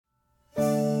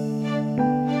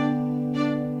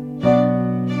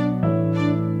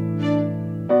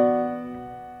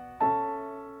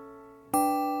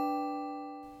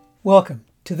Welcome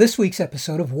to this week's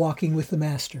episode of Walking with the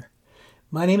Master.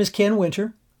 My name is Ken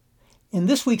Winter, and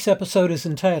this week's episode is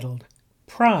entitled,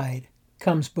 Pride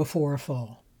Comes Before a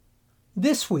Fall.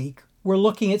 This week, we're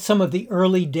looking at some of the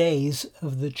early days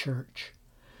of the church.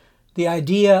 The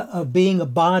idea of being a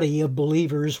body of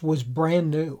believers was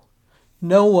brand new.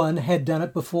 No one had done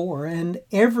it before, and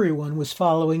everyone was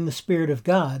following the Spirit of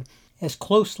God as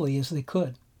closely as they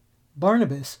could.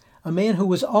 Barnabas, a man who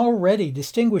was already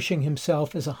distinguishing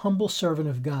himself as a humble servant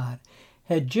of God,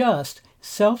 had just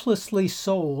selflessly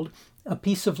sold a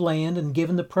piece of land and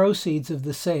given the proceeds of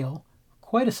the sale,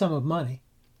 quite a sum of money,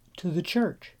 to the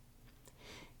church.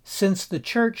 Since the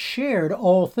church shared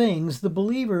all things, the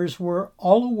believers were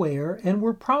all aware and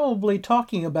were probably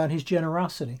talking about his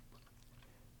generosity.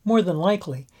 More than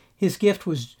likely, his gift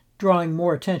was drawing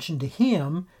more attention to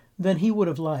him than he would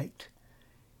have liked.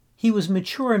 He was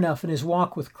mature enough in his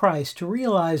walk with Christ to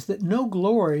realize that no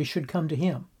glory should come to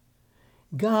him.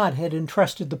 God had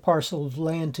entrusted the parcel of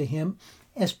land to him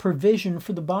as provision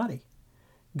for the body.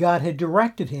 God had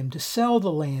directed him to sell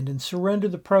the land and surrender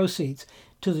the proceeds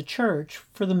to the church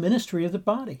for the ministry of the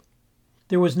body.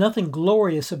 There was nothing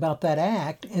glorious about that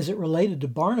act as it related to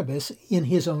Barnabas in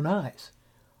his own eyes.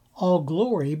 All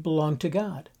glory belonged to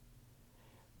God.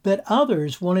 But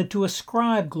others wanted to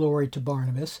ascribe glory to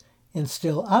Barnabas, and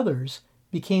still others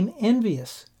became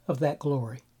envious of that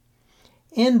glory.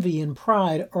 Envy and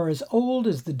pride are as old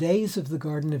as the days of the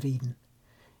Garden of Eden,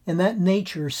 and that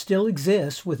nature still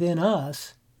exists within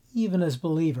us, even as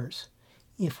believers,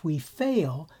 if we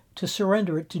fail to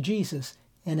surrender it to Jesus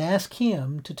and ask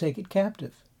Him to take it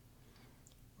captive.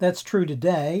 That's true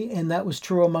today, and that was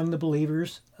true among the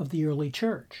believers of the early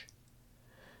church.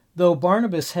 Though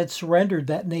Barnabas had surrendered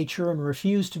that nature and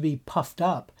refused to be puffed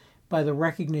up by the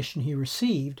recognition he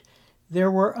received,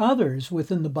 there were others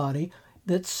within the body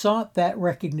that sought that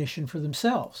recognition for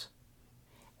themselves.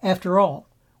 After all,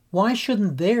 why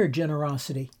shouldn't their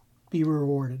generosity be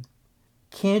rewarded?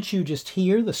 Can't you just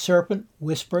hear the serpent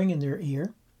whispering in their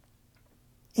ear?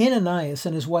 Ananias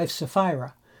and his wife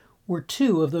Sapphira were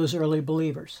two of those early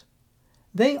believers.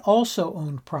 They also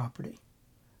owned property.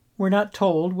 We're not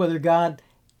told whether God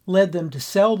led them to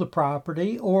sell the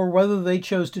property or whether they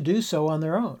chose to do so on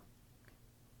their own.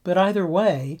 But either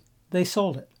way, they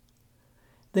sold it.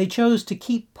 They chose to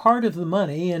keep part of the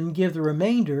money and give the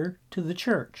remainder to the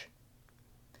church.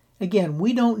 Again,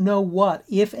 we don't know what,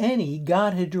 if any,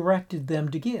 God had directed them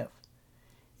to give.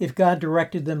 If God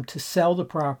directed them to sell the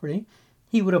property,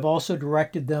 He would have also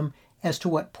directed them as to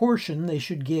what portion they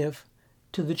should give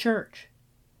to the church.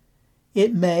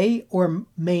 It may or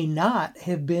may not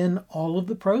have been all of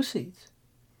the proceeds.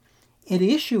 At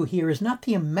issue here is not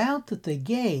the amount that they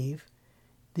gave.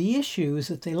 The issue is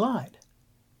that they lied.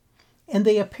 And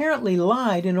they apparently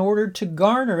lied in order to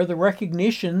garner the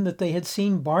recognition that they had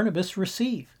seen Barnabas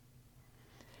receive.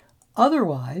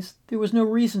 Otherwise, there was no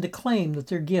reason to claim that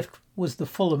their gift was the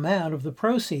full amount of the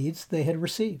proceeds they had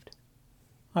received.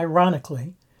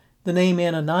 Ironically, the name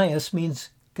Ananias means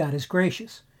God is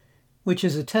gracious, which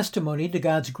is a testimony to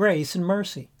God's grace and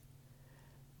mercy.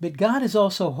 But God is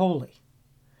also holy.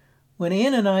 When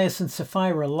Ananias and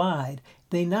Sapphira lied,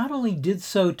 they not only did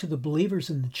so to the believers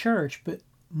in the church, but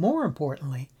more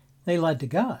importantly, they lied to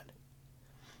God.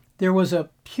 There was a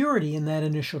purity in that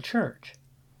initial church.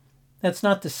 That's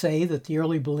not to say that the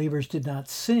early believers did not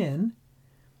sin.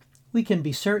 We can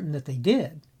be certain that they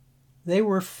did. They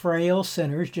were frail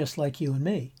sinners just like you and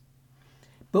me.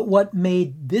 But what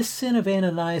made this sin of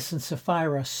Ananias and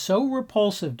Sapphira so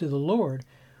repulsive to the Lord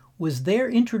was their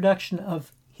introduction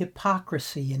of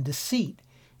hypocrisy and deceit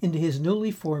into His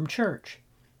newly formed church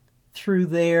through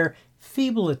their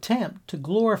feeble attempt to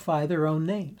glorify their own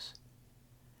names.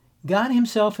 God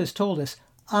Himself has told us,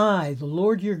 I, the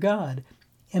Lord your God,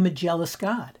 am a jealous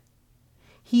God.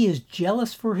 He is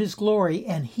jealous for His glory,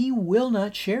 and He will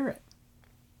not share it.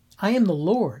 I am the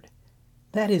Lord.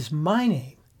 That is my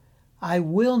name. I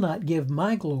will not give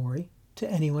my glory to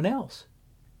anyone else.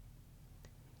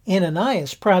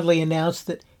 Ananias proudly announced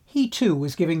that he too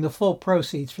was giving the full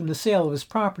proceeds from the sale of his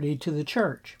property to the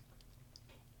church.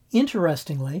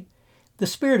 Interestingly, the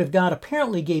Spirit of God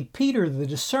apparently gave Peter the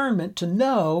discernment to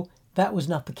know that was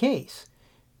not the case,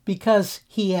 because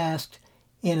he asked,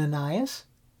 Ananias,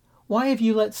 why have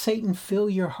you let Satan fill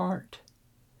your heart?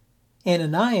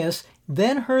 Ananias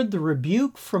then heard the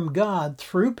rebuke from God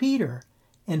through Peter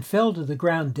and fell to the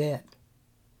ground dead.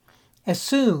 As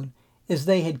soon as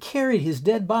they had carried his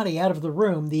dead body out of the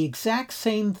room, the exact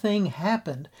same thing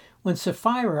happened when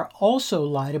Sapphira also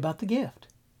lied about the gift.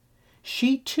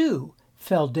 She too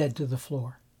fell dead to the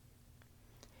floor.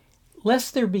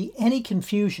 Lest there be any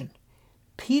confusion,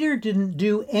 Peter didn't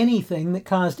do anything that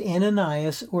caused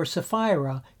Ananias or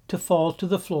Sapphira to fall to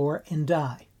the floor and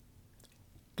die.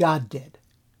 God did.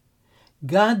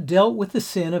 God dealt with the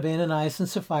sin of Ananias and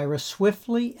Sapphira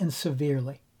swiftly and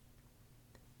severely.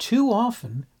 Too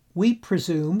often, we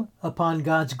presume upon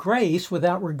God's grace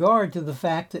without regard to the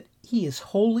fact that He is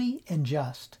holy and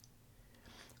just.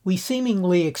 We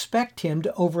seemingly expect Him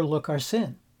to overlook our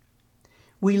sin.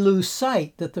 We lose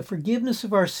sight that the forgiveness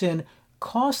of our sin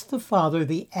cost the Father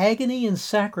the agony and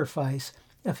sacrifice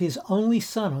of His only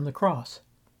Son on the cross.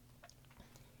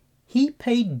 He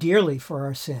paid dearly for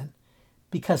our sin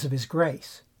because of His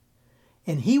grace,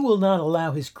 and He will not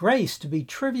allow His grace to be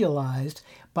trivialized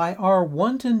by our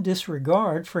wanton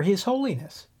disregard for His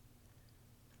holiness.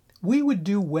 We would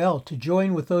do well to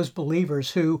join with those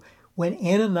believers who, when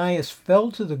Ananias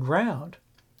fell to the ground,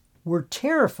 were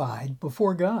terrified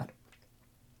before God.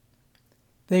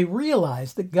 They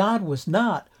realized that God was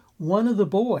not one of the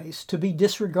boys to be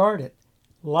disregarded,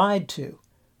 lied to,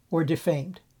 or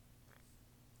defamed.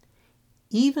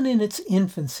 Even in its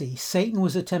infancy, Satan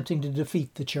was attempting to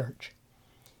defeat the church.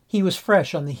 He was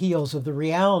fresh on the heels of the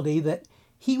reality that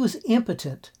he was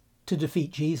impotent to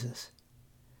defeat Jesus.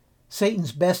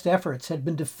 Satan's best efforts had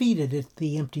been defeated at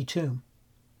the empty tomb.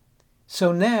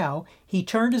 So now he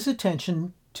turned his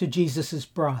attention to Jesus'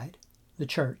 bride, the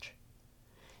church.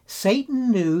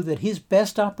 Satan knew that his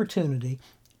best opportunity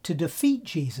to defeat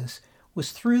Jesus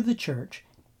was through the church,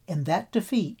 and that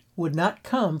defeat would not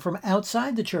come from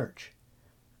outside the church.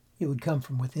 It would come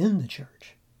from within the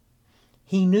church.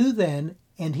 He knew then,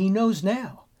 and he knows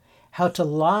now, how to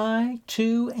lie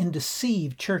to and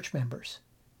deceive church members,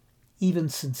 even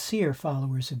sincere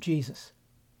followers of Jesus.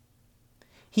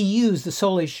 He used the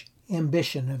soulish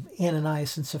ambition of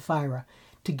Ananias and Sapphira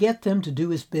to get them to do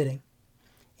his bidding,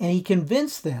 and he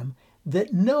convinced them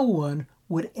that no one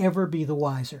would ever be the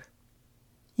wiser.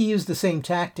 He used the same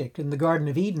tactic in the Garden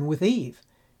of Eden with Eve,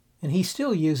 and he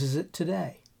still uses it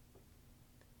today.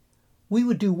 We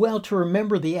would do well to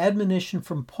remember the admonition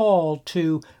from Paul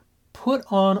to put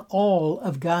on all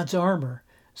of God's armor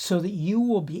so that you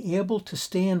will be able to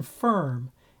stand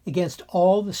firm against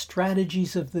all the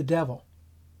strategies of the devil.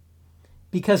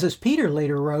 Because as Peter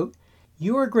later wrote,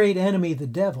 your great enemy, the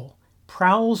devil,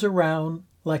 prowls around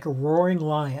like a roaring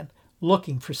lion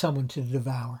looking for someone to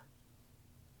devour.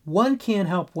 One can't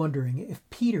help wondering if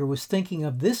Peter was thinking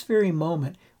of this very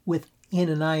moment with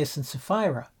Ananias and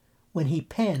Sapphira when he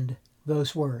penned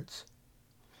those words.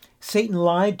 Satan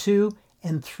lied to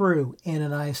and through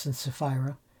Ananias and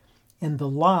Sapphira, and the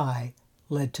lie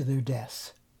led to their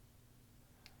deaths.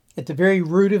 At the very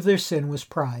root of their sin was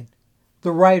pride.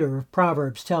 The writer of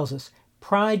Proverbs tells us,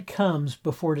 pride comes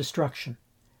before destruction,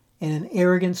 and an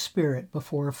arrogant spirit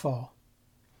before a fall.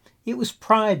 It was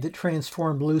pride that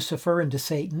transformed Lucifer into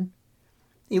Satan.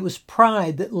 It was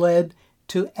pride that led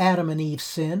to Adam and Eve's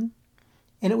sin.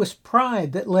 And it was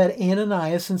pride that led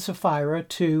Ananias and Sapphira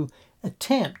to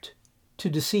attempt to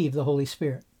deceive the Holy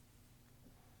Spirit.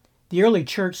 The early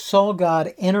church saw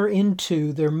God enter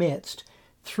into their midst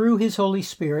through His Holy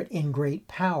Spirit in great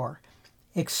power,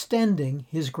 extending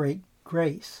His great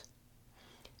grace.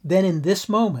 Then in this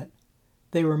moment,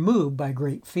 they were moved by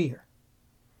great fear.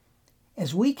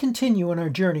 As we continue on our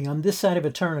journey on this side of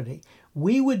eternity,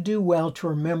 we would do well to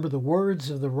remember the words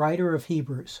of the writer of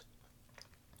Hebrews.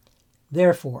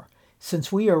 Therefore,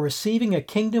 since we are receiving a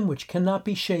kingdom which cannot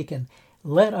be shaken,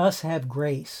 let us have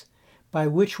grace, by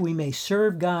which we may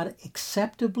serve God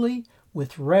acceptably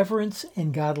with reverence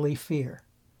and godly fear.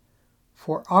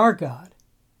 For our God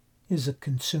is a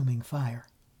consuming fire.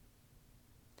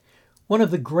 One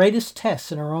of the greatest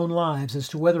tests in our own lives as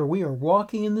to whether we are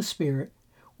walking in the Spirit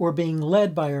or being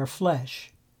led by our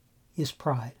flesh is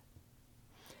pride.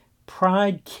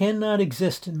 Pride cannot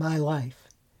exist in my life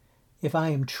if I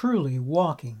am truly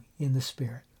walking in the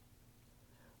Spirit.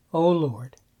 O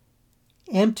Lord,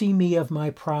 empty me of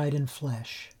my pride and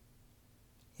flesh,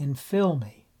 and fill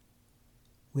me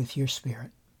with your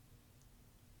Spirit.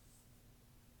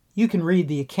 You can read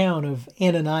the account of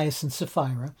Ananias and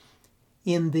Sapphira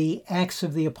in the Acts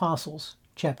of the Apostles,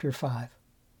 chapter 5.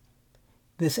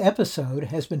 This episode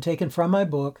has been taken from my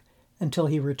book, Until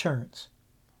He Returns.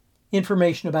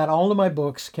 Information about all of my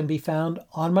books can be found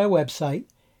on my website,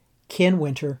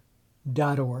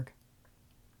 kenwinter.org.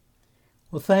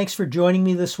 Well, thanks for joining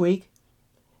me this week,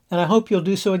 and I hope you'll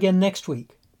do so again next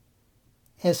week,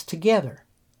 as together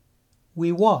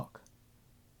we walk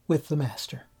with the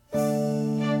Master.